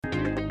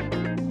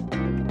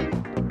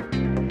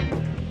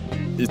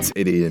It's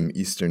 8 a.m.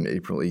 Eastern,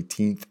 April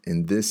 18th,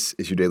 and this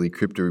is your daily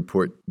crypto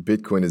report.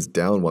 Bitcoin is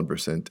down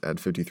 1% at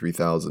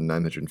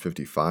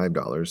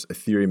 $53,955.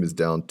 Ethereum is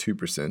down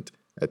 2%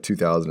 at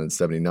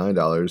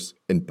 $2,079,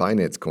 and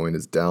Binance Coin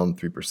is down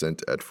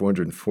 3% at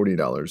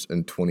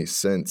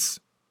 $440.20.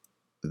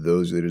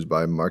 Those leaders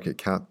by market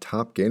cap.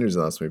 Top gainers in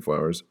the last 24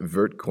 hours: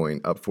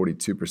 Vertcoin up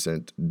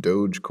 42%,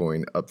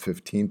 Dogecoin up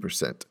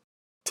 15%.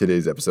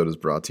 Today's episode is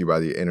brought to you by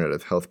the Internet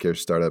of Healthcare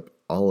startup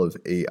Olive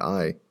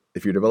AI.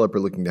 If you're a developer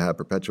looking to have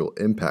perpetual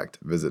impact,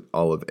 visit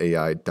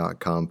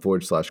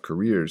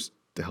oliveai.com/careers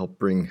to help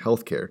bring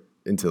healthcare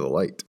into the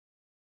light.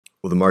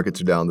 Well, the markets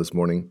are down this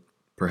morning,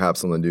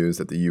 perhaps on the news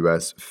that the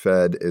U.S.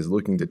 Fed is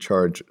looking to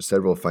charge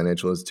several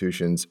financial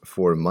institutions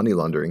for money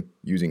laundering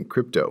using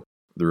crypto.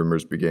 The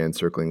rumors began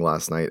circling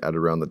last night at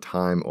around the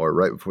time or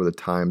right before the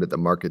time that the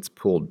markets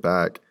pulled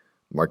back.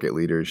 Market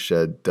leaders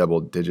shed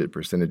double-digit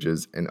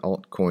percentages and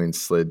altcoins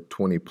slid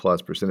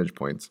 20-plus percentage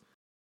points.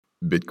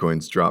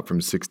 Bitcoin's drop from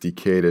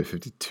 60K to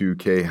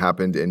 52K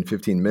happened in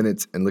 15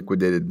 minutes and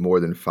liquidated more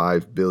than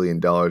 $5 billion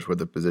worth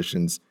of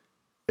positions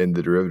in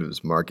the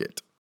derivatives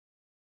market.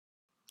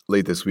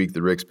 Late this week,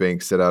 the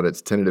Riksbank set out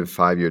its tentative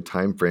 5-year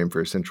time frame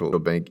for central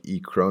bank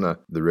e-krona.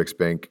 The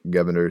Riksbank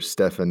governor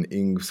Stefan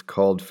Ingves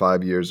called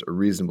 5 years a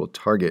reasonable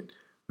target.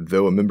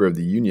 Though a member of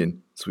the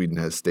Union, Sweden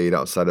has stayed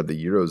outside of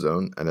the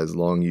Eurozone and has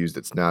long used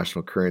its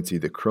national currency,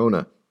 the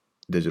krona.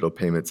 Digital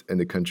payments in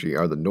the country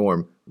are the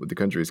norm, with the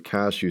country's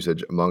cash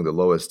usage among the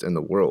lowest in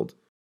the world.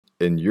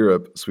 In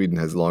Europe, Sweden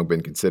has long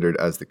been considered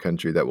as the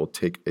country that will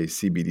take a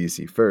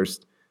CBDC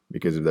first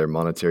because of their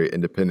monetary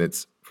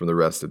independence from the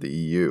rest of the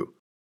EU.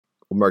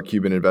 Well, Mark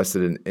Cuban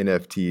invested in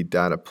NFT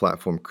data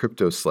platform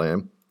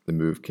CryptoSlam. The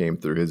move came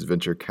through his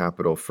venture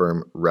capital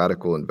firm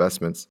Radical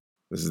Investments.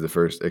 This is the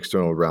first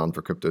external round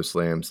for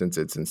CryptoSlam since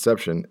its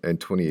inception in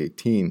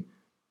 2018.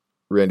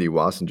 Randy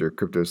Wassinger,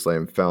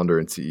 CryptoSlam founder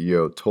and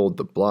CEO, told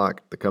The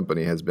Block the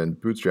company has been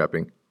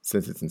bootstrapping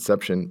since its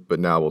inception, but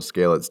now will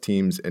scale its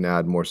teams and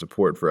add more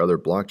support for other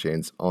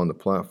blockchains on the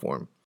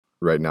platform.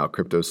 Right now,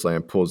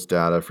 CryptoSlam pulls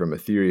data from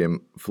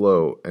Ethereum,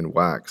 Flow, and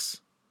Wax.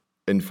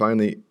 And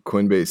finally,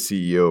 Coinbase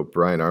CEO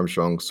Brian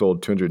Armstrong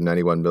sold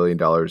 $291 million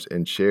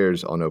in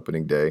shares on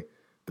opening day.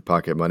 The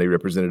pocket money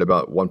represented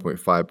about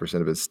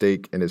 1.5% of his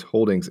stake, and his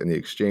holdings in the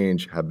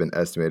exchange have been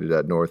estimated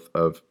at north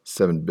of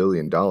 $7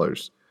 billion.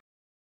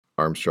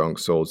 Armstrong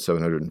sold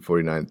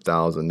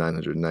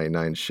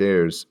 749,999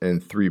 shares in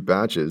 3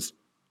 batches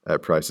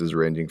at prices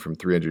ranging from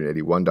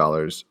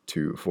 $381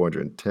 to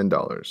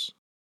 $410.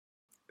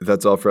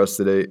 That's all for us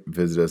today.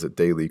 Visit us at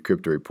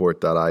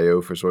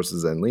dailycryptoreport.io for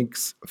sources and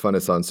links. Find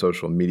us on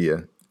social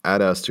media.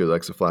 Add us to your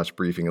Alexa Flash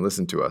Briefing and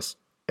listen to us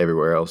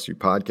everywhere else you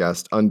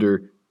podcast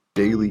under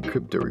Daily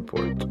Crypto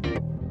Report.